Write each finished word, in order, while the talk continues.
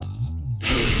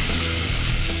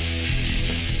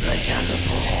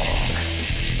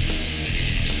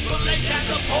and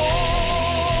the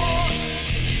Pork.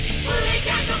 Blake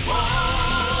and the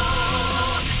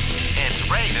Pork. It's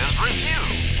Raiders Review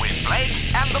with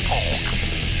Blake and the Pork.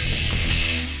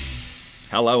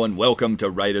 Hello and welcome to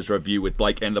Raiders Review with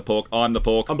Blake and the Pork. I'm the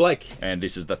Pork. I'm Blake. And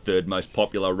this is the third most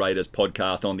popular Raiders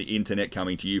podcast on the internet,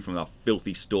 coming to you from a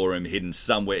filthy storeroom hidden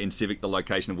somewhere in Civic, the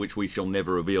location of which we shall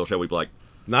never reveal, shall we, Blake?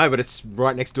 No, but it's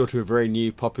right next door to a very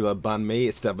new popular banh mi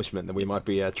establishment that we might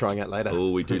be trying out later. Oh,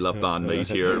 we do love banh mi's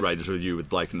here at Raiders Review with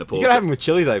Blake and the Pork. You gotta have them with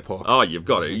chili though, Pork. Oh, you've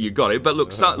got it. But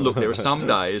look, there are some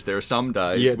days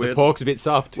Yeah, where the pork's a bit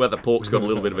soft. where the pork's got a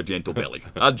little bit of a gentle belly.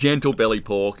 A gentle belly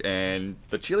pork, and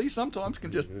the chili sometimes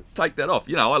can just take that off.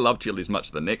 You know, I love chili as much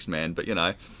as the next man, but, you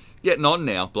know, getting on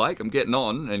now, Blake. I'm getting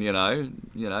on, and, you know...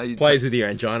 Plays with your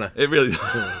angina. It really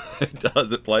it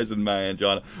does. It plays with my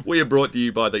angina. We are brought to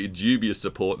you by the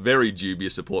very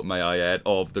dubious support, may I add,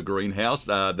 of The Greenhouse,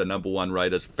 the #1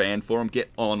 Raiders fan forum.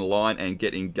 Get online and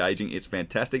get engaging. It's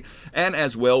fantastic. And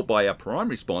as well by our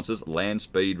primary sponsors,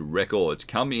 Landspeed Records.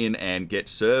 Come in and get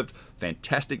served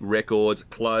fantastic records,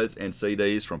 clothes and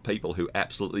CDs from people who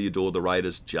absolutely adore the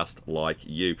Raiders just like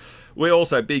you. We're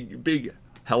also big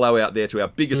hello out there to our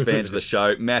biggest fans of the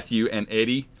show, Matthew and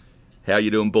Eddie. How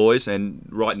you doing, boys? And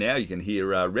right now you can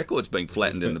hear records being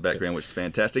flattened in the background, which is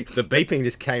fantastic. The beeping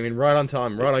just came in right on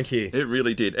time, right on cue. It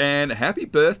really did. And happy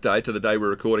birthday to the day we're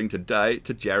recording today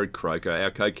to Jared Croker, our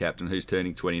co-captain, who's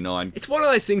turning 29. It's one of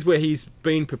those things where he's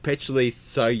been perpetually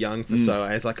so young for so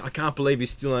long. It's like, I can't believe he's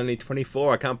still only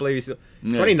 24. I can't believe he's still...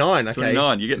 29, okay.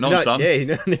 29, you're getting on, son. Yeah, he's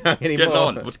not young anymore. Getting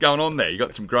on. What's going on there? You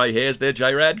got some grey hairs there,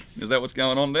 J-Rad? Is that what's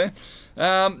going on there?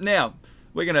 Now...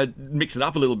 we're going to mix it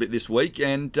up a little bit this week,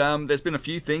 and there's been a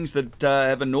few things that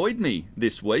have annoyed me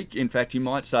this week. In fact, you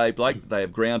might say, Blake, they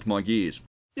have ground my gears.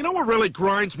 You know what really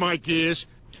grinds my gears?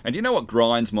 And do you know what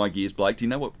grinds my gears, Blake? Do you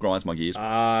know what grinds my gears?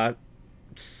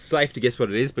 Safe to guess what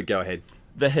it is, but go ahead.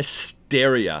 The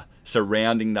hysteria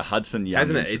surrounding the Hudson Young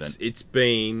Hasn't it?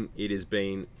 incident. It has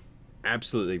been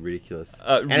absolutely ridiculous.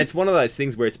 And it's one of those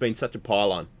things where it's been such a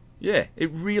pile-on. Yeah, it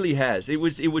really has. It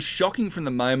was shocking from the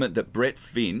moment that Brett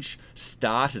Finch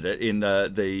started it in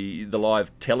the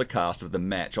live telecast of the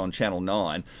match on Channel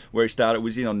 9, where he started.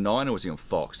 Was he on 9 or was he on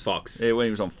Fox? Fox. Yeah, when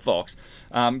he was on Fox,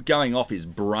 going off his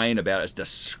brain about his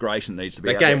disgrace and needs to be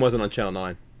That out game there. wasn't on Channel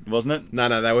 9. Wasn't it?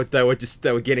 No,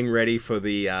 they were getting ready for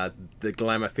the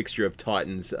glamour fixture of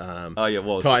Titans. Oh, yeah, it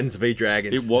was. Titans v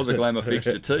Dragons. It was a glamour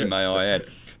fixture too, may I add.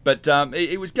 But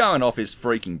he was going off his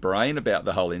freaking brain about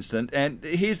the whole incident. And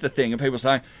here's the thing, and people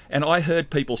saying, and I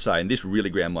heard people say, and this really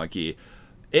ground my gear,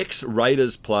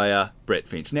 ex-Raiders player Brett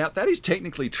Finch. Now, that is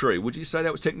technically true. Would you say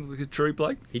that was technically true,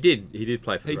 Blake? He did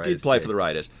play for the Raiders. He did play for the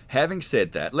Raiders. Having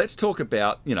said that, let's talk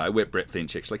about, where Brett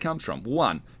Finch actually comes from.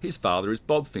 One, his father is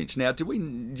Bob Finch. Now, do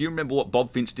you remember what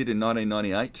Bob Finch did in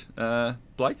 1998,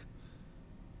 Blake?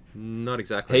 Not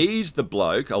exactly. He's the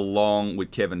bloke, along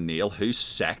with Kevin Neal, who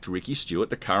sacked Ricky Stewart,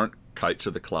 the current coach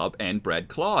of the club, and Brad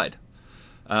Clyde.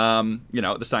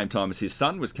 At the same time as his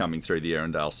son was coming through the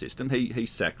Arundel system, he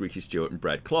sacked Ricky Stewart and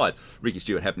Brad Clyde. Ricky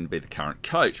Stewart happened to be the current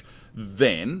coach.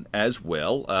 Then, as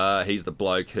well, he's the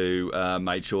bloke who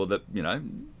made sure that,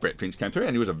 Brett Finch came through,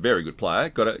 and he was a very good player,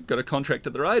 got a contract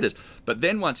at the Raiders. But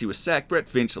then once he was sacked, Brett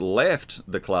Finch left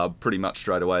the club pretty much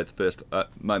straight away at the first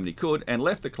moment he could, and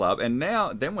left the club, and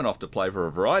then went off to play for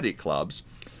a variety of clubs,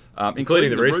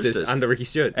 including the Roosters under Ricky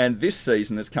Stewart. And this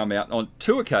season has come out on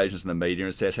 2 occasions in the media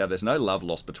and says how there's no love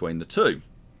lost between the two.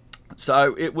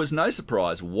 So it was no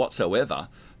surprise whatsoever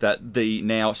that the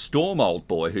now Storm old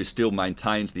boy, who still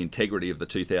maintains the integrity of the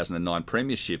 2009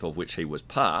 premiership of which he was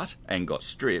part and got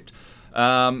stripped,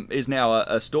 is now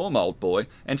a Storm old boy,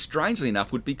 and strangely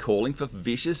enough would be calling for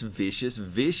vicious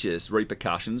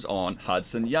repercussions on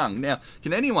Hudson Young. Now,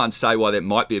 can anyone say why there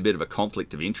might be a bit of a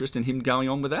conflict of interest in him going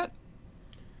on with that?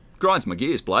 Grinds my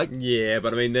gears, Blake. Yeah,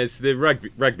 but I mean, there's the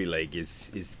rugby league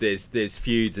there's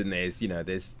feuds and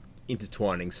there's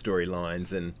intertwining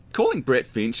storylines, and calling Brett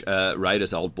Finch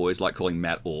Raiders old boy is like calling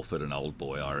Matt Orford an old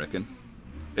boy, I reckon.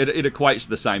 It equates to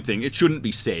the same thing. It shouldn't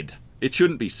be said. It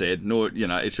shouldn't be said, nor,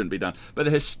 it shouldn't be done. But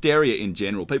the hysteria in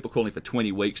general, people calling for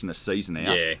 20 weeks and a season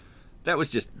out. Yeah. That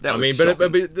was just, but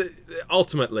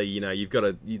ultimately, you've got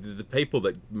the people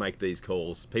that make these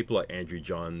calls, people like Andrew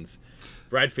Johns,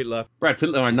 Brad Fittler. Brad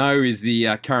Fittler, I know, is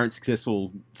the current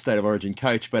successful State of Origin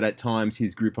coach, but at times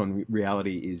his grip on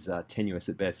reality is tenuous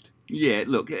at best. Yeah,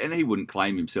 look, and he wouldn't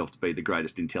claim himself to be the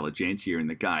greatest intelligentsia in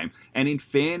the game. And in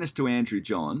fairness to Andrew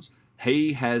Johns,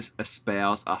 he has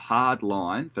espoused a hard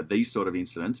line for these sort of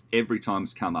incidents every time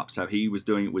it's come up. So he was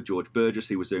doing it with George Burgess.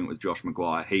 He was doing it with Josh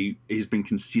Maguire. He's been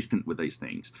consistent with these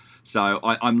things. So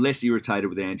I'm less irritated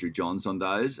with Andrew Johns on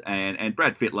those. And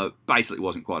Brad Fittler basically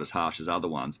wasn't quite as harsh as other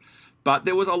ones. But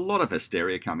there was a lot of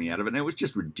hysteria coming out of it, and it was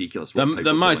just ridiculous.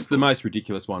 The most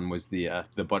ridiculous one was the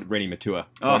Rennie Matua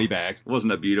body bag.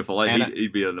 Wasn't it beautiful?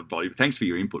 He'd be on the body. Thanks for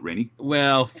your input, Rennie.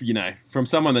 Well, from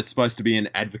someone that's supposed to be an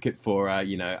advocate for, are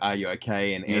you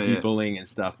okay, and anti-bullying and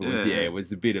stuff. It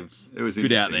was a bit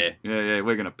out there. Yeah,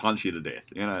 we're going to punch you to death.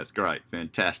 It's great,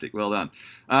 fantastic, well done.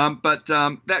 But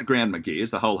that ground my gears,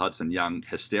 the whole Hudson Young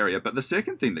hysteria. But the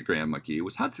second thing that ground my gear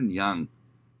was Hudson Young.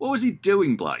 What was he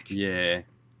doing, Blake? Yeah.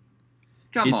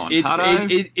 Come on,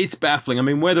 Hutto. It's baffling. I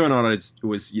mean, whether or not it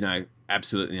was,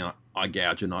 absolutely not eye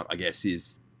gouge or not, I guess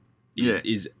is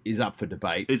up for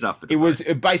debate. It's up for debate.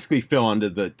 It basically fell under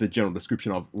the general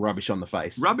description of rubbish on the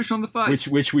face. Rubbish on the face.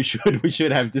 Which we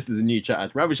should have just as a new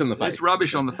charge. Rubbish on the face. It's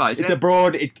rubbish on the face. It's a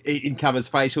broad. It covers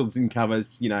facials. It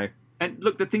covers. And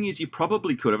look, the thing is, you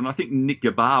probably could have, and I think Nick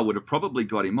Gabar would have probably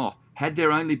got him off had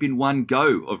there only been one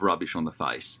go of rubbish on the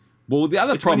face. Well, the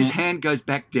other problem, when his hand goes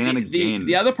back down again.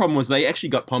 The other problem was they actually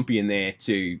got Pompey in there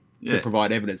to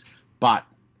provide evidence. But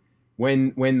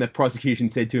when the prosecution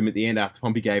said to him at the end after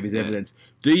Pompey gave his evidence,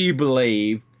 do you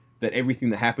believe that everything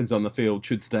that happens on the field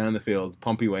should stay on the field?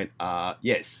 Pompey went,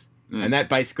 yes. And that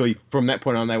basically, from that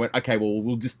point on, they went, okay, well,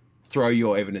 we'll just throw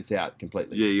your evidence out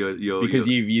completely. Yeah,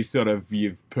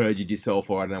 you've perjured yourself,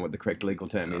 or I don't know what the correct legal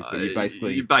term is, but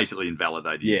you basically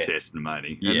invalidated your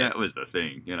testimony. And that was the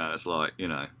thing. It's like,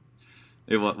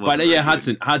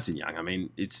 Hudson Young. I mean,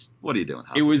 what are you doing,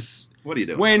 Hudson? It was what are you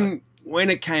doing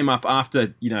when it came up after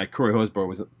Corey Horsburgh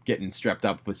was getting strapped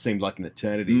up for seemed like an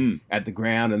eternity at the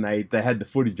ground, and they had the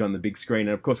footage on the big screen,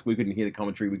 and of course we couldn't hear the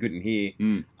commentary. We couldn't hear.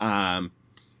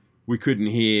 We couldn't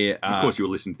hear. Of course, you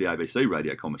were listening to the ABC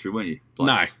radio commentary, weren't you?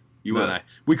 No. No.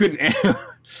 We couldn't.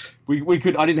 we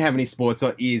could. I didn't have any sports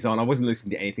ears on. I wasn't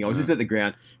listening to anything. I was just at the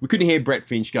ground. We couldn't hear Brett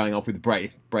Finch going off with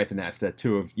Braith and Astor,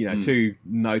 two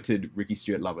noted Ricky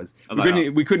Stewart lovers.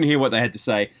 We couldn't hear what they had to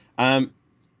say. And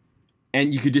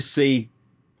you could just see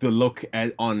the look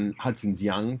on Hudson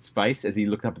Young's face as he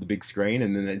looked up at the big screen,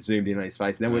 and then it zoomed in on his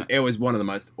face. And it was one of the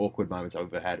most awkward moments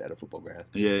I've ever had at a football ground.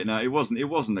 Yeah, no, it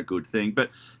wasn't a good thing. But,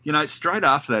 straight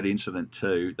after that incident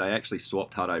too, they actually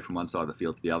swapped Hutto from one side of the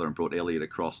field to the other and brought Elliott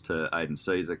across to Aidan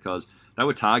Caesar because they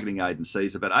were targeting Aidan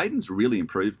Caesar. But Aidan's really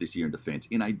improved this year in defence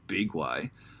in a big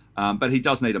way. But he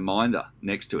does need a minder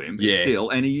next to him still,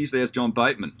 and he usually has John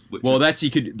Bateman.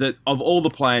 Of all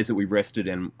the players that we rested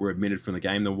and were admitted from the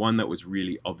game, the one that was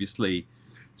really obviously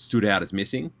stood out as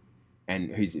missing,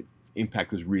 and whose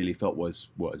impact was really felt was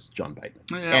John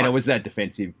Bateman, and it was that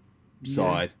defensive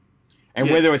side,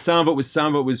 and whether some of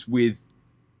it was with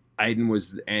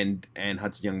Aidan and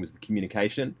Hudson Young was the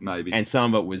communication, maybe, and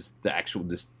some of it was the actual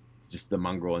just the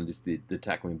mongrel and just the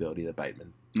tackling ability that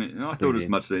Bateman. I thought as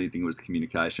much as anything was the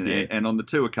communication. Yeah. And on the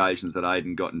two occasions that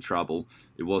Aidan got in trouble,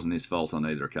 it wasn't his fault on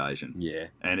either occasion. Yeah.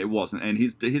 And it wasn't. And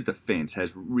his defence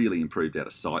has really improved out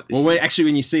of sight this year.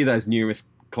 When you see those numerous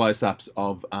close-ups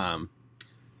of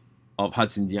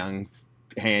Hudson Young's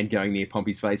hand going near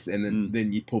Pompey's face, and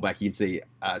then you pull back, you can see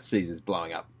Caesar's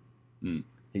blowing up.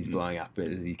 He's blowing up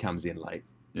as he comes in late.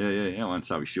 Yeah, and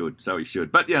so he should.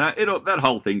 But, that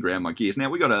whole thing ground my gears. Now,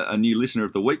 we got a new listener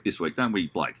of the week this week, don't we,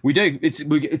 Blake? We do.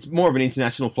 It's more of an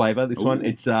international flavour, this one.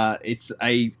 It's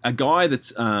a guy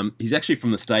that's, he's actually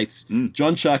from the States,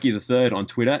 John Sharkey III on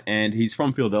Twitter, and he's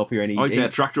from Philadelphia. And he's a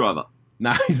truck driver.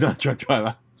 No, he's not a truck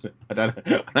driver. I don't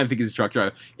think he's a truck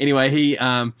driver. Anyway,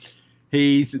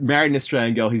 he's married an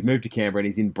Australian girl. He's moved to Canberra, and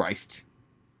he's embraced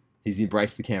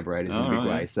the Canberra Raiders in a big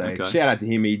way. So shout out to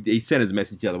him. He sent us a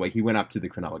message the other week. He went up to the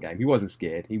Cronulla game. He wasn't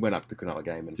scared. He went up to the Cronulla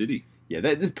game. And, did he? Yeah,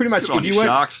 that's pretty much.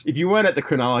 If you weren't at the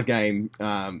Cronulla game,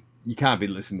 you can't be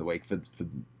listening the week for the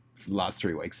last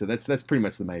 3 weeks. So that's pretty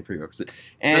much the main prerequisite.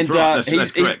 And that's right.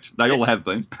 That's correct. They all have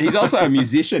been. He's also a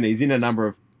musician. He's in a number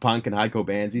of punk and hardcore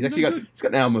bands. He's actually got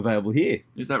an album available here.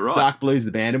 Is that right? Dark Blues,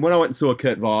 the band. And when I went and saw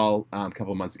Kurt Vile a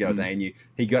couple of months ago at the ANU,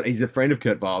 he's a friend of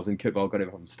Kurt Vile's, and Kurt Vile got him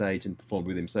up on stage and performed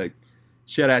with him. So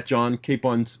shout out, John. Keep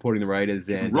on supporting the Raiders.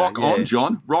 And rock on,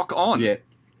 John. Rock on. Yeah.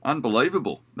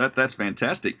 Unbelievable. That's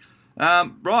fantastic.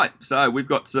 Right. So we've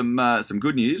got some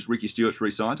good news. Ricky Stewart's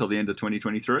re-signed till the end of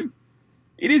 2023.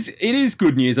 It is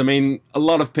good news. I mean, a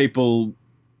lot of people,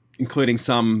 including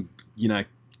some,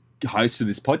 hosts of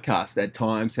this podcast at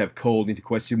times have called into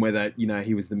question whether,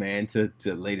 he was the man to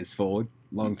lead us forward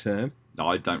long term.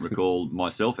 I don't recall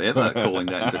myself ever calling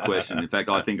that into question. In fact,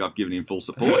 I think I've given him full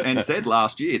support and said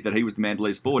last year that he was the man to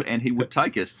lead us forward and he would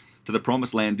take us to the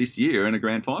promised land this year in a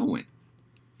grand final win.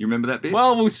 You remember that bit?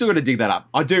 Well, we're still going to dig that up.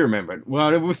 I do remember it.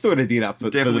 Well, we're still going to dig it up for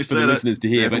the listeners to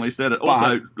hear. Definitely said it.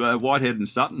 Also, Whitehead and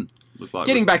Sutton.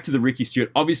 Getting back to the Ricky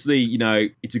Stewart, obviously, you know,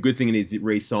 it's a good thing he's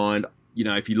re-signed. You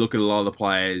know, if you look at a lot of the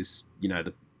players, you know,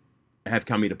 that have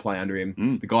come here to play under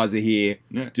him, the guys are here,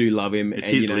 do love him. It's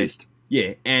his list.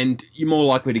 Yeah, and you're more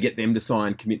likely to get them to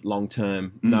sign, commit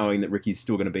long-term, knowing that Ricky's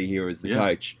still going to be here as the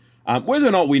coach. Whether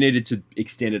or not we needed to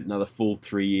extend it another full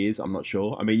 3 years, I'm not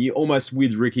sure. I mean,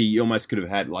 with Ricky, you almost could have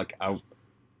had like a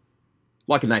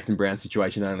Nathan Brown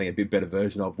situation, only a bit better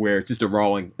version of, where it's just a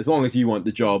rolling, as long as you want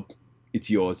the job, it's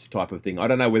yours type of thing. I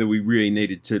don't know whether we really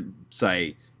needed to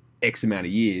say X amount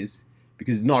of years,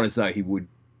 because it's not as though he would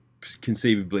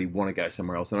conceivably want to go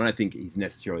somewhere else, and I don't think he's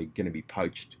necessarily going to be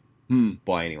poached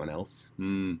by anyone else.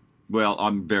 Well,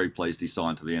 I'm very pleased he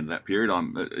signed to the end of that period.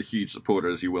 I'm a huge supporter,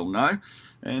 as you well know.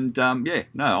 And,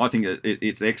 I think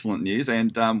it's excellent news.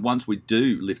 And once we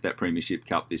do lift that Premiership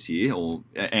Cup this year or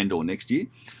next year,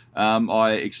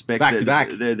 I expect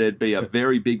there'd be a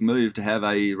very big move to have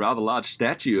a rather large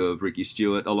statue of Ricky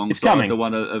Stewart alongside the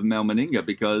one of Mal Meninga,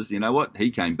 because, you know what?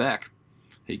 He came back.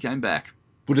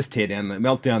 We'll just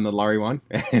melt down the Laurie one.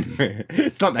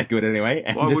 It's not that good anyway.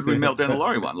 Why would we melt down the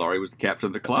Laurie one? Laurie was the captain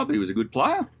of the club. He was a good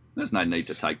player. There's no need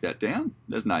to take that down.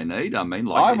 There's no need. I mean,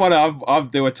 I've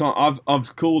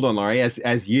cooled on Laurie,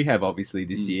 as you have obviously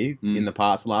this year. In the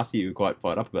past, last year you were quite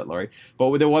fired up about Laurie,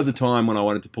 but there was a time when I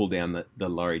wanted to pull down the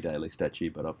Laurie Daly statue,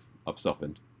 but I've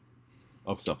softened.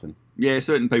 Yeah,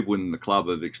 certain people in the club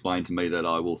have explained to me that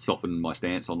I will soften my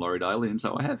stance on Laurie Daly, and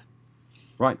so I have.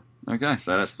 Right. Okay,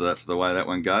 so that's the way that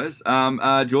one goes.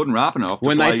 Jordan Rapinoe.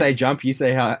 When they say jump, you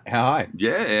say how high.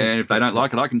 Yeah, and if they don't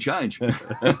like it, I can change. Jordan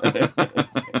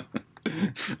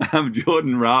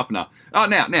Rapinoe. Oh,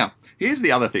 now, here's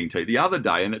the other thing too. The other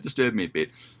day, and it disturbed me a bit,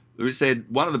 we said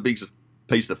one of the biggest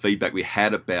pieces of feedback we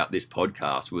had about this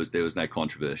podcast was there was no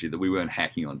controversy, that we weren't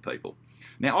hacking on people.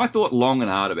 Now, I thought long and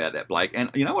hard about that, Blake,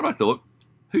 and you know what I thought?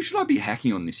 Who should I be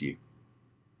hacking on this year?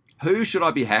 Who should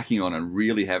I be hacking on and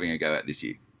really having a go at this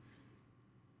year?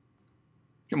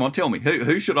 Come on, tell me.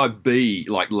 Who should I be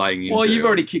laying into? Well, you've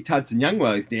already kicked Hudson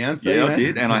Youngwells down. So, yeah, I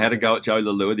did. And I had a go at Joe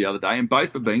Lalua the other day, and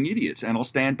both for being idiots. And I'll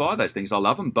stand by those things. I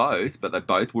love them both, but they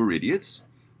both were idiots.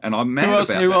 And I'm mad about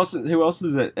that. Who else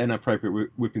is an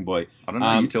appropriate whipping boy? I don't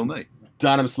know. You tell me.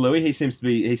 Darnum Salui. He seems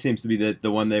to be the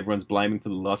one that everyone's blaming for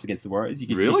the loss against the Warriors. You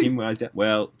can kick him when he's down.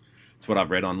 Well, it's what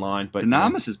I've read online. But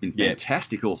Dynamis has been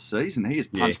fantastic all season. He has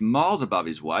punched miles above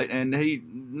his weight, and he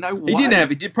probably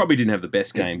didn't have the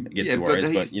best game against the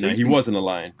Warriors, but he wasn't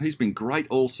alone. He's been great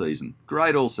all season.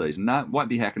 No, won't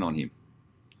be hacking on him.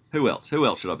 Who else? Who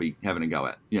else should I be having a go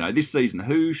at? This season,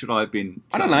 who should I have been?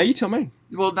 I don't know. You tell me.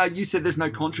 Well, no, you said there's no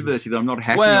controversy, that I'm not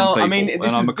hacking on people,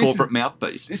 I'm a corporate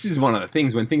mouthpiece. This is one of the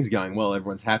things. When things are going well,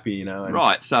 everyone's happy,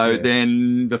 Right, so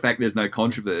then the fact there's no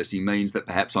controversy means that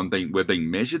perhaps we're being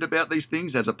measured about these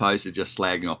things, as opposed to just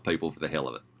slagging off people for the hell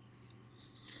of it.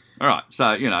 All right,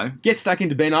 so, Get stuck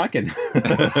into Ben Ikin.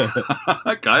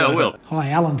 Okay, I will. Hi,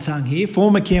 Alan Sung here,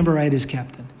 former Canberra Raiders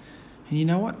captain. And you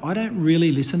know what? I don't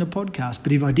really listen to podcasts,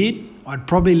 but if I did, I'd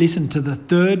probably listen to the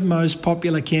third most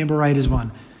popular Canberra Raiders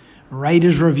one,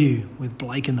 Raiders Review with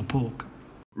Blake and the Pork.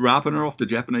 Rapinoe off to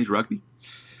Japanese rugby?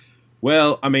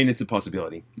 Well, I mean, it's a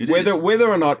possibility. Whether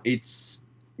or not it's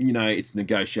it's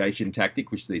negotiation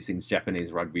tactic, which these things,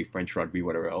 Japanese rugby, French rugby,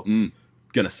 whatever else,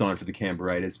 going to sign for the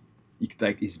Canberra Raiders.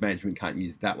 His management can't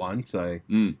use that one, so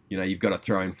you've got to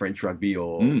throw in French rugby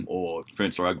or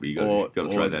French rugby. You've got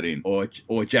to throw that in,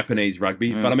 or Japanese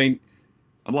rugby. But I mean,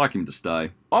 I'd like him to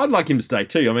stay. I'd like him to stay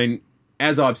too. I mean,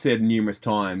 as I've said numerous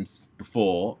times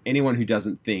before, anyone who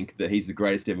doesn't think that he's the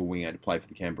greatest ever winger to play for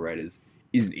the Canberra Raiders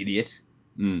is an idiot.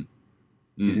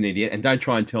 Is an idiot, and don't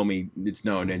try and tell me it's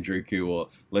Noah Nandruku or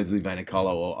Leslie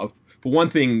Vanakola. Or for one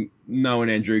thing, Noah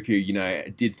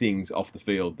Nandruku, did things off the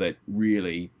field that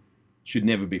really should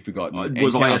never be forgotten.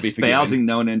 Was I espousing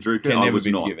Noah Nandruku? I was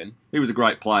not. Forgiven. He was a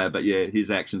great player, but his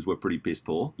actions were pretty piss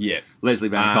poor. Yeah, Leslie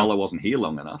Vanakola wasn't here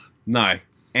long enough. No,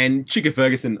 and Chicka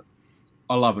Ferguson,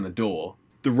 I love and adore.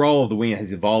 The role of the winger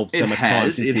has evolved so much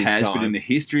time since his time. But in the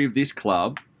history of this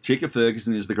club, Chicka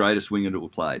Ferguson is the greatest winger that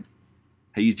we've played.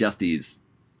 He just is.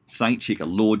 Saint Chicka,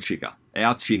 Lord Chicka,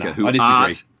 our Chicka, who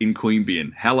art in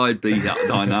Queanbeyan. Hallowed be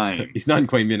thy name. He's not in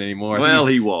Queanbeyan anymore. Well,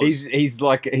 he was. He's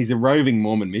a roving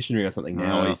Mormon missionary or something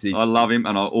now. I love him,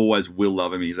 and I always will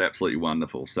love him. He's absolutely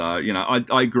wonderful. So,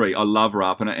 I agree. I love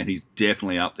Rapinoe, and he's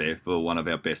definitely up there for one of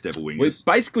our best ever wingers.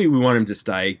 Basically, we want him to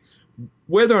stay.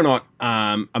 Whether or not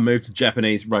a move to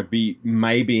Japanese rugby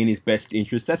may be in his best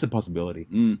interest, that's a possibility.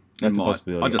 That's a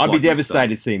possibility. I'd be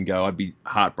devastated to see him go. I'd be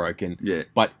heartbroken. Yeah.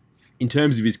 But in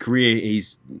terms of his career,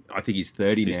 I think he's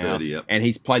 30 He's now. 30, yep. And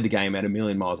he's played the game at a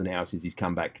million miles an hour since he's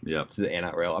come back Yep. to the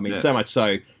NRL. I mean, Yeah. so much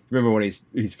so, remember when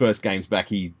his first games back,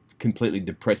 he completely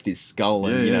depressed his skull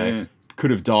and, Yeah.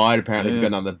 could have died. Apparently, Yeah. he got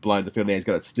another blow in the field. Now he's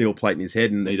got a steel plate in his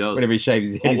head, and He does. whenever he shaves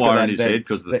his head, Hot he's got wire that in his head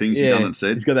because of the things he yeah, done and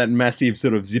said. He's got that massive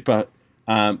sort of zipper.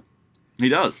 He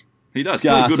does. He does.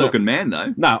 Scar, Still a good-looking man,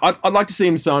 though. No, I'd like to see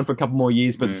him sign for a couple more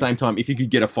years, but at Yeah. the same time, if he could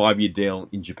get a 5-year deal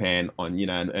in Japan on,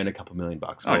 and earn a couple $1 million,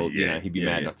 well, he'd be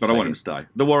mad not to. But I want him to stay.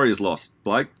 The Warriors lost,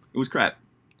 Blake. It was crap.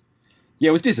 Yeah,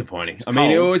 it was disappointing. I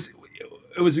mean, cold.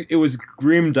 it was a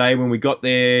grim day when we got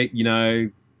there.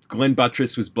 Glenn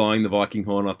Buttress was blowing the Viking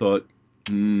horn. I thought,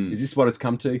 is this what it's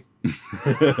come to?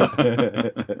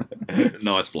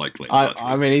 Nice bloke, Glenn.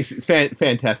 I mean, he's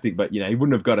fantastic, but he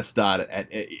wouldn't have got a start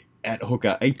at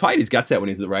hooker. He played his guts out when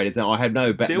he was at the Raiders, and I had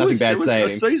nothing bad there was saying. a him.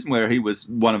 season where he was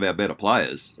one of our better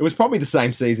players. It was probably the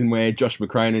same season where Josh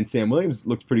McCrone and Sam Williams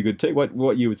looked pretty good too.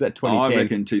 What year was that? 2010. I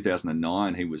reckon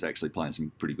 2009 he was actually playing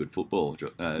some pretty good football.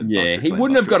 He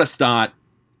wouldn't have got a start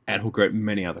at hooker at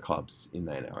many other clubs in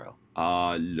the NRL.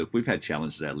 Look, we've had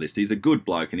challenges our list. He's a good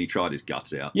bloke and he tried his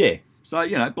guts out. Yeah. So,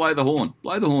 blow the horn.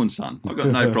 Blow the horn, son. I've got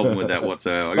no problem with that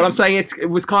whatsoever. But I'm saying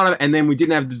it was kind of, and then we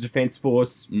didn't have the defence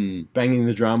force banging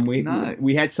the drum. No.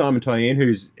 We had Simon Toyen,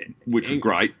 which was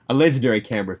great. a legendary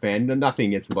Canberra fan. Nothing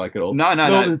against the bloke at all. No.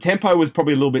 The tempo was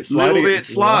probably a little bit slow. A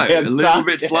little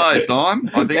bit slow, Simon.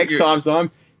 I think Next time,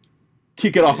 Simon,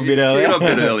 kick it off a bit earlier. Get it a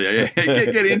bit earlier, yeah.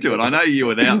 Get into it. I know you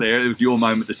were out there. It was your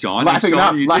moment to shine. Laughing it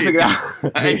up.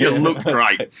 And you looked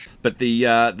great. But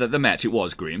the match, it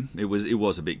was grim. It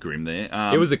was a bit grim there.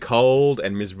 It was a cold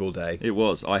and miserable day. It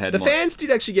was. The fans did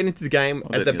actually get into the game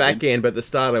at the back end, but at the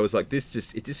start I was like,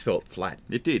 it just felt flat.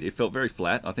 It did. It felt very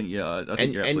flat. I think you're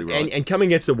absolutely right. And coming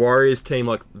against a Warriors team,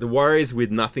 like the Warriors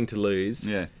with nothing to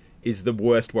lose, is the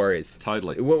worst Warriors.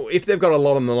 Totally. Well, if they've got a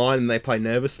lot on the line and they play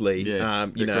nervously,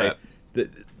 crap.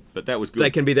 But that was good. They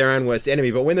can be their own worst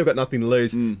enemy. But when they've got nothing to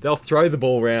lose, they'll throw the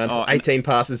ball around, 18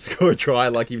 passes, score a try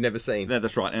like you've never seen. No,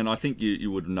 that's right. And I think you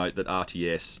would note that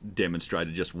RTS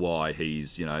demonstrated just why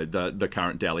he's the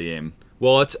current Dally M.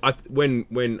 Well, when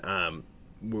we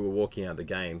were walking out of the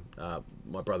game,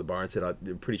 my brother Byron said,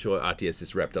 I'm pretty sure RTS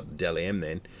just wrapped up the Dally M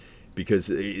then. Because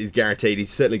he's guaranteed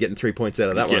he's certainly getting 3 points out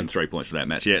of that one. Getting 3 points for that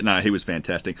match. Yeah, no, he was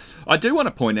fantastic. I do want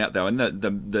to point out, though, in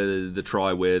the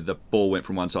try where the ball went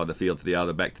from one side of the field to the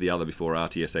other, back to the other before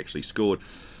RTS actually scored,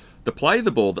 the play of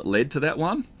the ball that led to that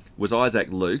one was Isaac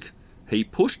Luke. He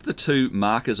pushed the two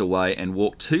markers away and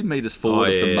walked 2 metres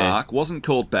forward of the mark, wasn't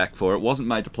called back for it, wasn't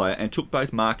made to play, and took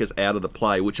both markers out of the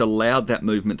play, which allowed that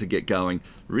movement to get going.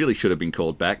 Really should have been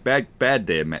called back. Bad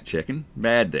there, Matt Checken.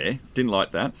 Bad there. Didn't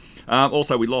like that.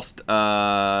 Also, we lost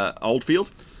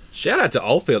Oldfield. Shout out to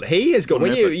Oldfield. He has got,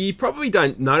 What an when effort. you probably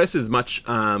don't notice as much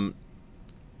on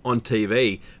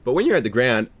TV, but when you're at the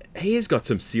ground, he has got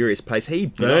some serious pace. He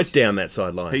burnt down that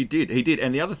sideline. He did.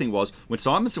 And the other thing was, when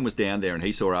Simonson was down there and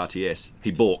he saw RTS, he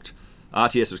balked.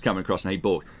 RTS was coming across and he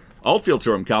balked. Oldfield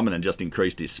saw him coming and just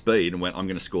increased his speed and went, I'm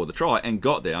going to score the try, and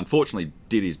got there. Unfortunately,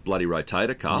 did his bloody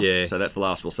rotator cuff, so that's the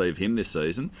last we'll see of him this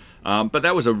season. But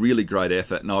that was a really great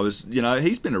effort, and I was,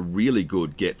 he's been a really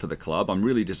good get for the club. I'm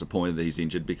really disappointed that he's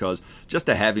injured, because just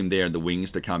to have him there in the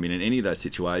wings to come in any of those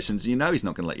situations, he's not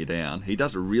going to let you down. He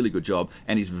does a really good job,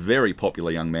 and he's a very popular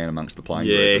young man amongst the playing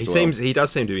group as well. He does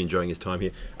seem to be enjoying his time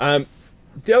here.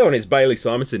 The other one is Bailey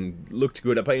Simonson looked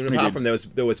good. Apart from there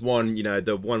was one,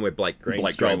 the one where Blake Green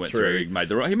went through. He made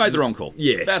the wrong call.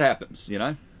 Yeah, that happens.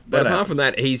 But apart from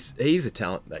that, he's a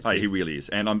talent. That he really is,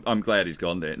 and I'm glad he's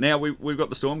gone there. Now we've got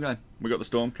the Storm game. We've got the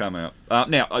Storm coming out.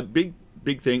 Now a big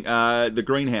thing. The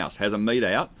Greenhouse has a meet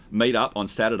up on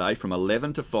Saturday from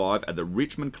 11 to 5 at the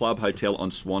Richmond Club Hotel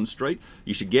on Swan Street.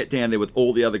 You should get down there with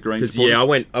all the other Green supporters.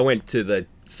 Yeah, I went to the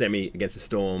semi against the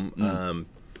Storm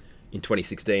in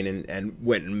 2016 and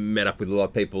went and met up with a lot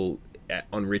of people at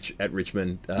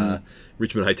Richmond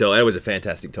Richmond Hotel. That was a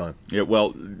fantastic time. Yeah,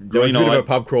 well, there was a bit of a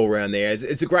pub crawl around there.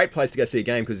 It's a great place to go see a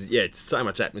game because it's so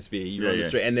much atmosphere. You run the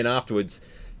street, and then afterwards,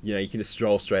 you can just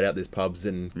stroll straight out. There's pubs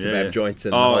and kebab joints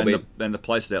and the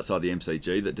places outside the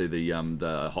MCG that do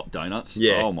the hot donuts.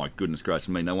 Yeah. Oh my goodness gracious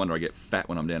me! No wonder I get fat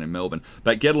when I'm down in Melbourne.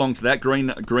 But get along to that.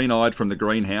 Green-eyed from the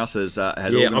Greenhouse has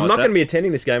organised that. I'm not going to be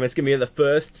attending this game. It's going to be the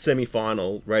first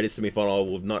semi-final, Raiders semi-final I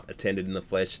will have not attended in the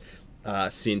flesh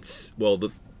since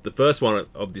the first one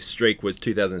of this streak was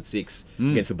 2006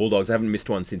 against the Bulldogs. I haven't missed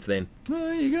one since then. Oh,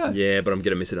 there you go. Yeah, but I'm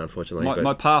going to miss it, unfortunately.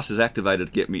 My pass is activated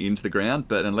to get me into the ground,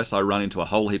 but unless I run into a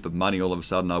whole heap of money all of a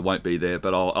sudden, I won't be there.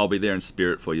 But I'll be there in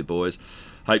spirit for you boys.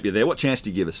 Hope you're there. What chance do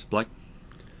you give us, Blake?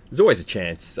 There's always a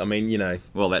chance. I mean,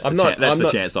 Well, that's the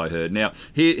chance I heard. Now,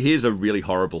 here's a really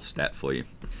horrible stat for you.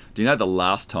 Do you know the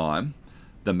last time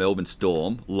the Melbourne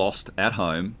Storm lost at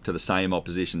home to the same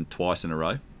opposition twice in a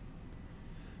row?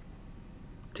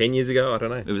 10 years ago? I don't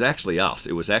know. It was actually us.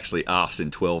 It was actually us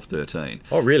in 12-13.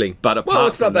 Oh, really? But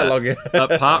it's not that long ago.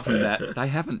 apart from that, they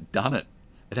haven't done it.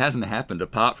 It hasn't happened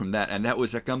apart from that, and that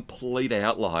was a complete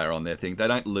outlier on their thing. They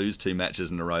don't lose 2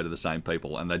 matches in a row to the same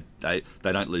people, and they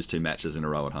don't lose 2 matches in a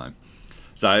row at home.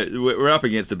 So we're up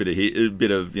against a bit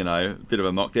of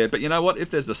a mock there. But you know what?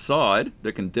 If there's a side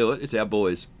that can do it, it's our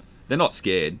boys. They're not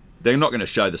scared. They're not going to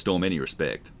show the Storm any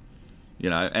respect.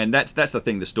 And that's the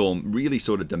thing the Storm really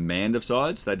sort of demand of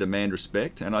sides. They demand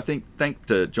respect, and I think, thanks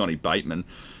to Johnny Bateman,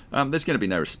 there's going to be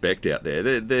no respect out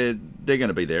there. They're going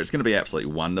to be there. It's going to be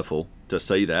absolutely wonderful to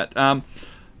see that.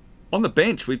 On the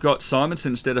bench, we've got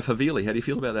Simonson instead of Havili. How do you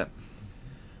feel about that?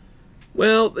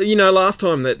 Well, last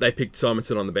time that they picked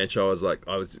Simonson on the bench, I was like,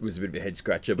 it was a bit of a head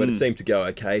scratcher, but it seemed to go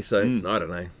okay. So I don't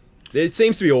know. It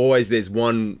seems to be always there's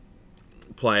one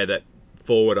player that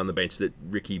forward on the bench that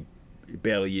Ricky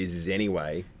barely uses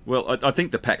anyway. Well, I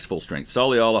think the pack's full strength.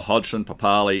 Soliola, Hodgson,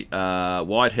 Papali,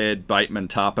 Whitehead, Bateman,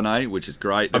 Tarpanay, which is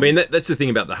great. I mean, that's the thing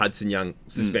about the Hudson Young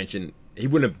suspension. He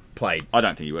wouldn't have played. I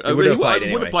don't think he would. He would have played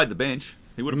anyway. Would have played the bench.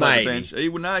 He would have played the bench. He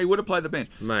would have played the bench.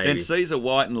 Maybe. Then Caesar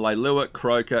White and Leilua,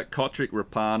 Croker, Kotrick,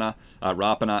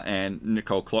 Rapana, and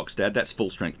Nicole Klokstad. That's full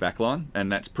strength backline, and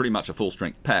that's pretty much a full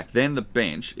strength pack. Then the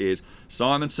bench is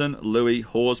Simonson, Louis,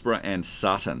 Horsburgh, and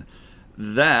Sutton.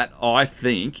 That, I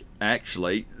think,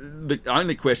 actually, the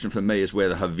only question for me is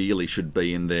whether Havili should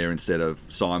be in there instead of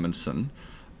Simonson.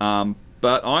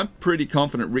 But I'm pretty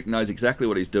confident Rick knows exactly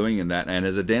what he's doing in that and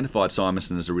has identified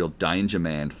Simonson as a real danger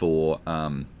man for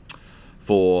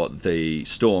the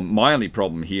Storm. My only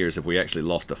problem here is if we actually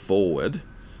lost a forward,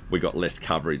 we got less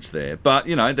coverage there. But,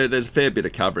 there's a fair bit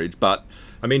of coverage. But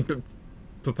I mean,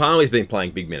 Papali's been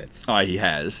playing big minutes. Oh, he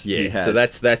has. Yeah, he has. So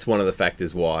that's one of the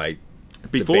factors why.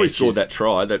 Before he scored that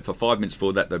try, that for 5 minutes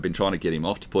before that, they've been trying to get him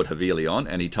off to put Havili on,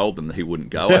 and he told them that he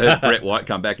wouldn't go. I heard Brett White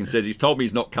come back and says he's told me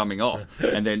he's not coming off.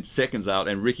 And then seconds out,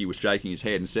 and Ricky was shaking his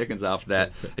head, and seconds after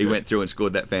that, he went through and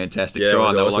scored that fantastic try.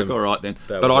 And they were like, all right then.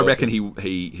 But I reckon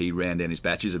he ran down his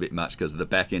batches a bit much because of the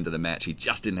back end of the match. He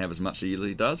just didn't have as much as he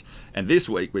usually does. And this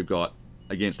week we've got,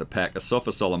 against a pack,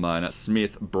 Asafa Solomona,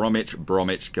 Smith, Bromwich,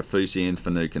 Kafusi, and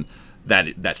Finucane.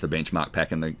 That's the benchmark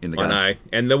pack in the game. I know.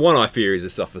 And the one I fear is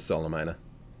Asafa Solomona.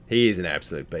 He is an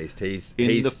absolute beast. He's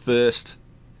the first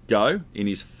go, in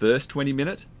his first 20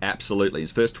 minutes, absolutely.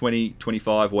 His first 20,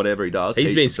 25, whatever he does.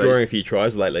 He's been scoring a few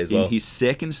tries lately as well. In his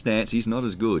second stance, he's not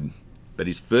as good. But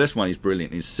his first one, he's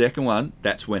brilliant. His second one,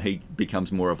 that's when he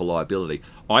becomes more of a liability.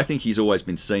 I think he's always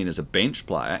been seen as a bench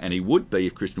player, and he would be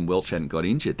if Christian Welch hadn't got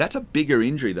injured. That's a bigger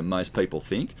injury than most people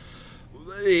think.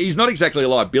 He's not exactly a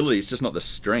liability, it's just not the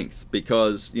strength.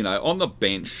 Because, on the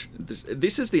bench,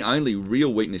 this is the only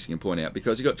real weakness you can point out.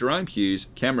 Because you've got Jerome Hughes,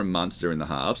 Cameron Munster in the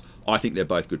halves. I think they're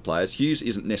both good players. Hughes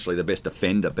isn't necessarily the best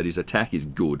defender, but his attack is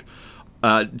good.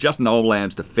 Justin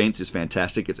Olam's defence is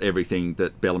fantastic. It's everything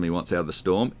that Bellamy wants out of the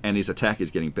Storm, and his attack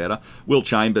is getting better. Will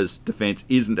Chambers' defence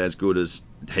isn't as good as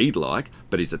he'd like,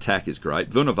 but his attack is great.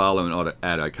 Vunivalu and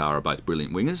Adokar are both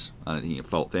brilliant wingers. I don't think you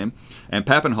can fault them. And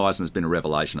Pappenheisen has been a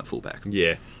revelation at fullback.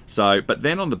 Yeah. So, but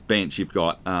then on the bench you've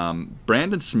got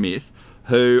Brandon Smith,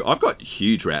 who I've got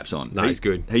huge raps on. No, he's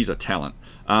good. He's a talent.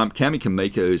 Cami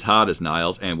Kamika, who's hard as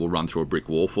nails and will run through a brick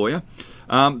wall for you.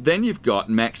 Then you've got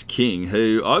Max King,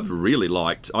 who I've really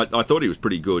liked. I thought he was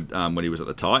pretty good when he was at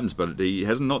the Titans, but he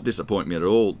has not disappointed me at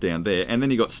all down there. And then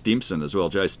you've got Stimson as well,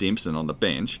 Joe Stimson on the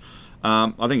bench.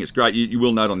 I think it's great. You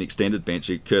will note on the extended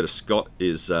bench, Curtis Scott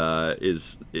is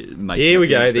making. Here we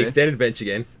go, the extended bench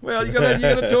again. Well, you got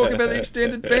to talk about the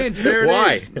extended bench. There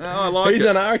Why? it is. Oh, I like Who's it.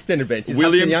 on our extended bench? Is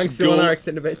Williams, Hudson Young still on our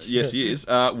extended bench? Yes, he is.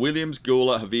 Williams,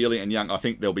 Gula, Havili, and Young. I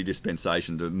think there'll be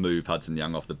dispensation to move Hudson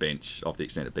Young off the bench, off the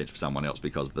extended bench for someone else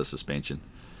because of the suspension.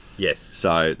 Yes.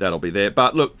 So that'll be there.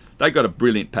 But look, they got a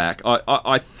brilliant pack.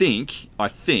 I think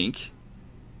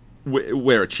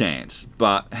we're a chance.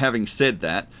 But having said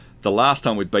that, the last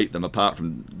time we beat them, apart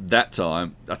from that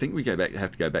time, I think we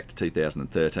have to go back to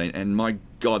 2013. And my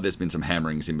God, there's been some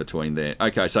hammerings in between there.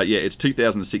 Okay, so yeah, it's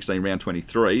 2016 round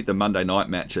 23, the Monday night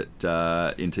match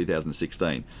in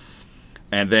 2016,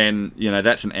 and then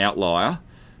that's an outlier.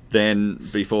 Then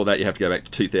before that, you have to go back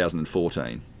to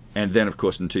 2014. And then, of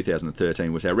course, in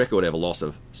 2013 was our record ever loss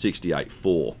of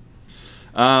 68-4.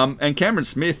 And Cameron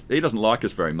Smith, he doesn't like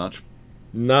us very much.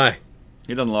 No.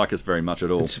 He doesn't like us very much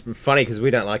at all. It's funny because we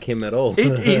don't like him at all.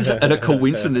 It is a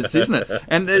coincidence, isn't it?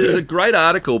 And there's a great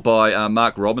article by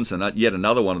Mark Robinson, yet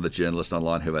another one of the journalists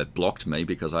online who had blocked me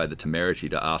because I had the temerity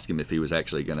to ask him if he was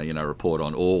actually going to, report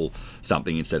on all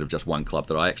something instead of just one club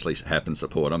that I actually happen to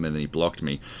support him, and then he blocked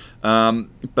me.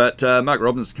 But Mark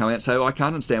Robinson came out and said, I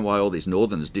can't understand why all these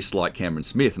Northerners dislike Cameron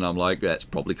Smith. And I'm like, that's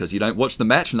probably because you don't watch the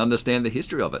match and understand the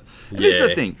history of it. And this is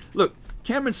the thing. Look,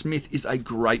 Cameron Smith is a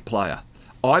great player.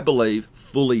 I believe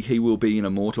fully he will be an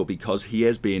immortal because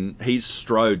he's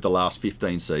strode the last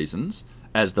 15 seasons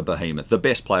as the behemoth, the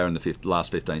best player in the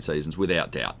last 15 seasons, without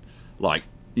doubt. And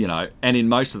in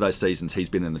most of those seasons, he's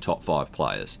been in the top 5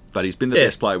 players, but he's been the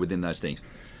best player within those things.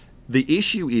 The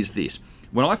issue is this.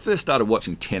 When I first started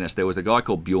watching tennis, there was a guy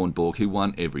called Bjorn Borg who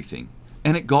won everything,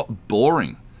 and it got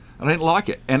boring. I didn't like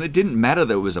it. And it didn't matter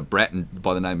there was a brat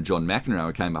by the name of John McEnroe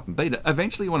who came up and beat it.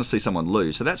 Eventually you want to see someone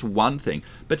lose. So that's one thing.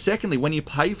 But secondly, when you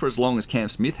play for as long as Cam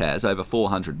Smith has, over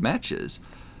 400 matches,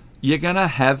 you're going to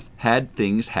have had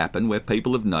things happen where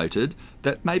people have noted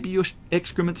that maybe your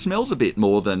excrement smells a bit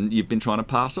more than you've been trying to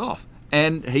pass off.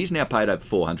 And he's now played over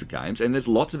 400 games, and there's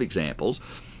lots of examples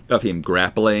of him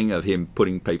grappling, of him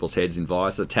putting people's heads in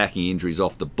vice, attacking injuries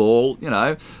off the ball,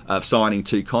 of signing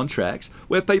 2 contracts,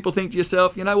 where people think to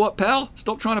yourself, you know what, pal?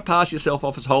 Stop trying to pass yourself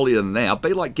off as holier than thou.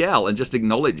 Be like Gal and just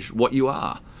acknowledge what you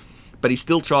are. But he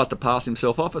still tries to pass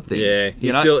himself off at things.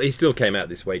 Yeah, he still came out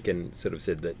this week and sort of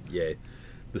said that,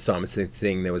 the Simon Smith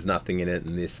thing, there was nothing in it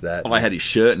and this, that. I had his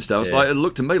shirt and stuff. It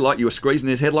looked to me like you were squeezing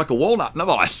his head like a walnut in a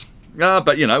vice.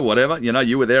 But, whatever.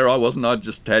 You were there, I wasn't. I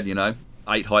just had,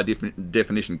 8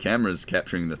 high-definition cameras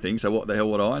capturing the thing, so what the hell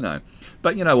would I know?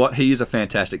 But you know what? He is a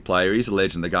fantastic player. He's a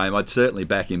legend of the game. I'd certainly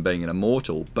back him being an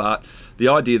immortal, but the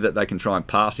idea that they can try and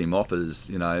pass him off as,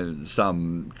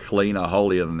 some cleaner,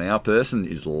 holier-than-thou person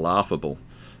is laughable.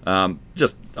 I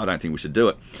don't think we should do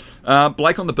it.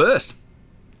 Blake on the burst.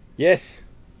 Yes.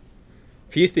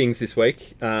 Few things this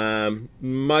week.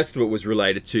 Most of it was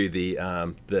related to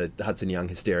the Hudson Young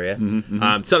hysteria.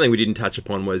 Mm-hmm. Something we didn't touch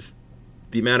upon was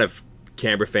the amount of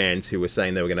Canberra fans who were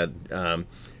saying they were going to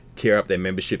tear up their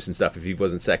memberships and stuff if he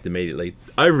wasn't sacked immediately.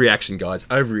 Overreaction, guys.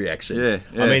 Overreaction.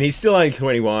 Yeah. I mean, he's still only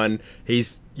 21.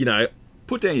 He's,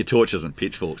 put down your torches and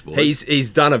pitchforks, boys. He's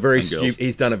done a very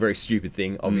stupid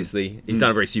thing. Obviously, he's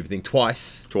done a very stupid thing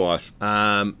twice.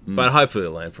 But hopefully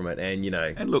he'll learn from it. And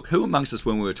And look, who amongst us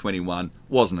when we were 21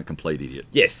 wasn't a complete idiot?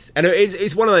 Yes, and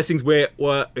it's one of those things where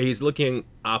he's looking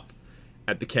up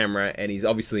at the camera and he's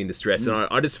obviously in distress. And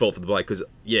I just felt for the bloke because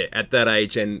at that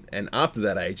age and after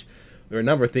that age, there are a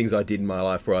number of things I did in my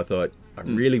life where I thought, I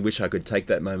really wish I could take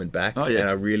that moment back, and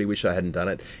I really wish I hadn't done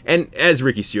it. And as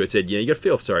Ricky Stewart said, you got to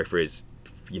feel sorry for his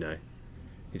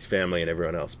family and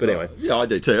everyone else. But anyway. Yeah, I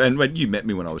do too. And when you met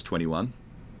me when I was 21,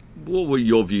 what were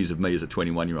your views of me as a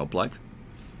 21-year-old bloke?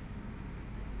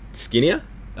 Skinnier?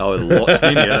 Oh, a lot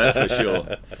skinnier, that's for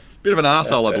sure. Bit of an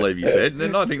arsehole, I believe you said.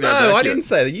 And I think that's accurate. I didn't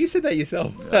say that. You said that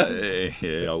yourself. I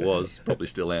was. Probably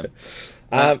still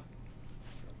am.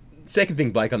 Second thing,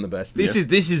 Blake on the burst. This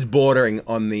is bordering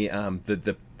on the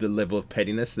level of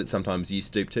pettiness that sometimes you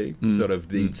stoop to. Sort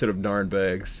of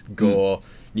Nuremberg's, Gore,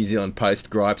 New Zealand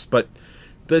Post gripes, but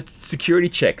the security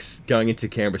checks going into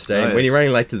Canberra Stadium when you're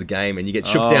running late to the game and you get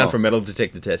shook down for a metal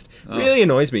detector test really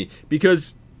annoys me,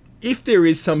 because if there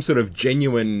is some sort of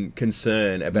genuine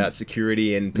concern about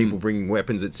security and people bringing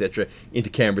weapons, etc., into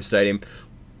Canberra Stadium,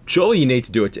 surely you need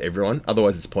to do it to everyone,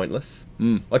 otherwise it's pointless.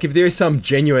 Like, if there is some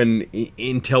genuine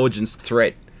intelligence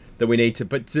threat that we need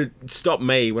but to stop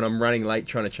me when I'm running late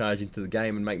trying to charge into the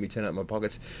game and make me turn up my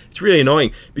pockets, it's really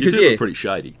annoying. Because you do look pretty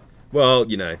shady. Well,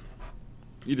 You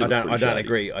do I don't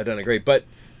agree. But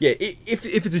yeah, if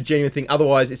it's a genuine thing,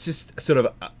 otherwise it's just sort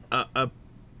of a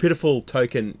pitiful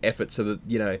token effort so that,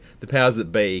 the powers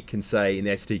that be can say, in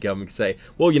the ACT government can say,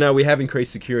 well, we have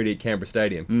increased security at Canberra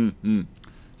Stadium.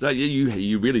 So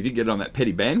you really did get on that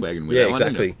petty bandwagon with that one,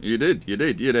 exactly. didn't you?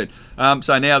 You did.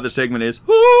 So now the segment is,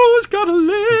 who's got a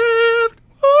lift?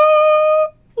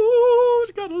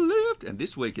 Who's got a lift? And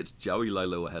this week it's Joey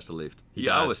Leilua has to lift.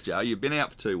 You owe us, Joe. You've been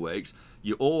out for 2 weeks.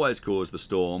 You always cause the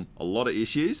Storm a lot of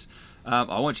issues.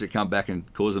 I want you to come back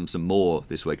and cause them some more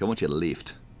this week. I want you to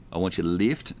lift.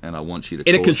 And I want you to...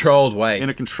 In a controlled way. In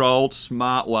a controlled,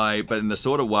 smart way, but in the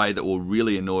sort of way that will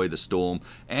really annoy the Storm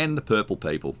and the purple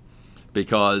people.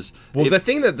 Because... Well, the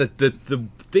thing that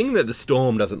the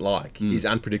Storm doesn't like is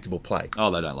unpredictable play. Oh,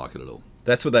 they don't like it at all.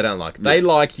 That's what they don't like. They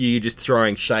like you just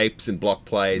throwing shapes and block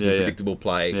plays and predictable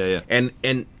play. Yeah.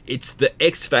 And it's the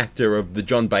X factor of the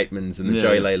John Batemans and the Yeah.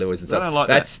 Joey Leilua and They don't stuff. like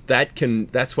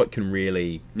That's what can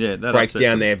really Yeah, that break upsets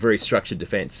down them. their very structured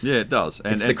defense. Yeah, it does.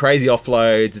 And, It's the crazy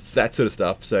offloads. It's that sort of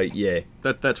stuff. So yeah,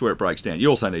 that's where it breaks down. You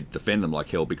also need to defend them like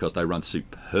hell because they run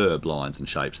superb lines and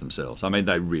shapes themselves. I mean,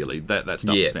 they really that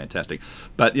stuff Yeah. is fantastic.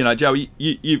 But Joey,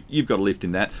 you've got a lift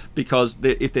in that because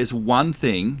if there's one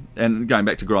thing, and going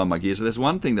back to grind my gears, if there's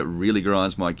one thing that really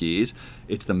grinds my gears,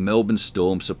 it's the Melbourne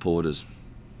Storm supporters.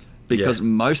 Because Yeah.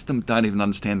 most of them don't even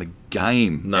understand the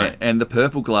game. No. And the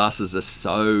purple glasses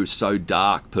are so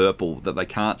dark purple that they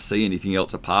can't see anything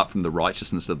else apart from the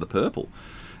righteousness of the purple.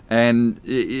 And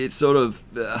it's sort of,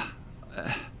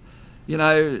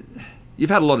 you've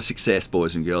had a lot of success,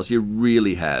 boys and girls. You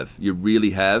really have. You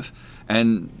really have.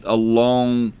 And a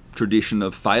long tradition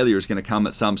of failure is going to come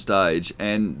at some stage.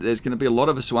 And there's going to be a lot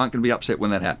of us who aren't going to be upset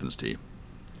when that happens to you.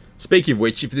 Speaking of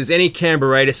which, if there's any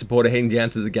Canberra Raiders supporter heading down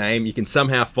to the game, you can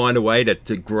somehow find a way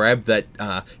to grab that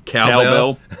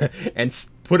cowbell and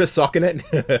put a sock in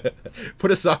it.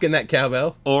 Put a sock in that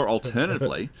cowbell. Or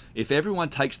alternatively, if everyone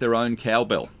takes their own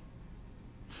cowbell.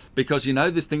 Because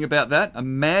this thing about that?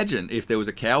 Imagine if there was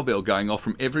a cowbell going off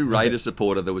from every Raider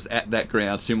supporter that was at that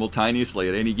ground simultaneously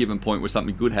at any given point where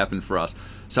something good happened for us.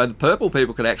 So the purple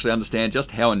people could actually understand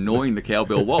just how annoying the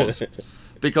cowbell was.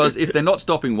 Because if they're not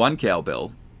stopping one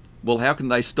cowbell, well, how can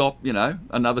they stop,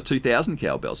 another 2,000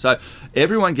 cowbells? So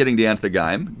everyone getting down to the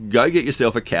game, go get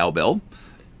yourself a cowbell.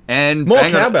 And More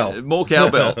cowbell. More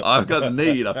cowbell. I've got the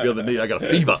need. I feel the need. I got a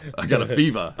fever.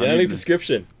 The only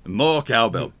prescription. More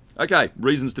cowbell. Okay,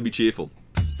 reasons to be cheerful.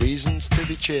 Reasons to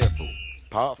be cheerful.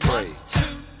 Part 3.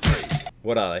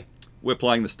 What are they? We're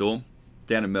playing the Storm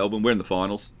down in Melbourne. We're in the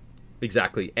finals.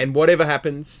 Exactly. And whatever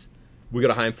happens, we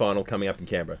got a home final coming up in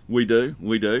Canberra. We do,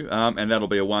 and that'll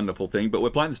be a wonderful thing. But we're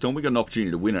playing the Storm. We've got an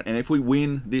opportunity to win it. And if we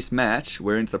win this match,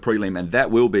 we're into the prelim, and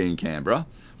that will be in Canberra,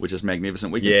 which is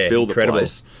magnificent. We can fill incredible. the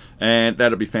place, and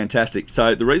that'll be fantastic.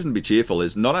 So the reason to be cheerful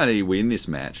is not only do we win this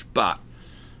match, but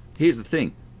here's the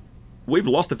thing. We've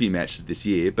lost a few matches this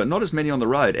year, but not as many on the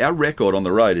road. Our record on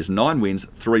the road is 9 wins,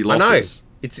 3 losses. I know.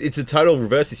 It's a total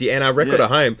reverse this year, and our record Yeah.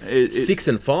 at home, It- 6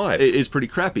 and 5. It is pretty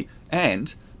crappy.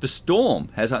 And the Storm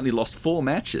has only lost 4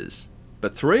 matches,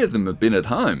 but 3 of them have been at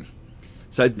home.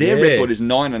 So their Yeah. record is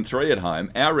 9 and 3 at home.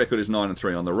 Our record is 9 and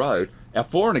 3 on the road. Our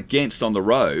for and against on the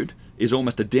road is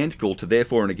almost identical to their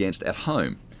for and against at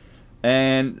home.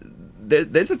 And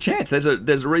there's a chance. There's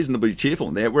a reason to be cheerful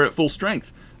in there. We're at full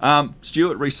strength.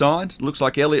 Stewart re-signed. Looks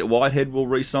like Elliot Whitehead will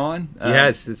re-sign. He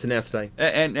has. It's announced today.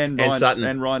 And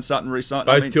Ryan Sutton re-signed.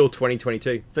 Both till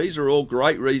 2022. These are all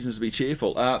great reasons to be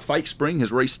cheerful. Fake spring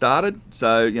has restarted,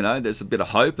 so there's a bit of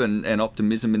hope and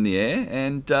optimism in the air,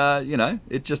 and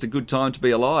it's just a good time to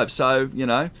be alive. So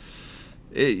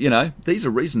these are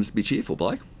reasons to be cheerful,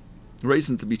 Blake.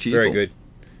 Reasons to be cheerful. Very good.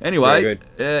 Anyway,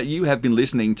 Very you have been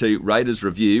listening to Raiders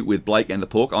Review with Blake and the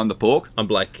Pork. I'm the Pork, I'm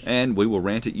Blake. and we will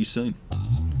rant at you soon.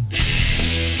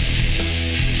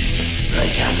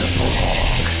 Blake and the Pork.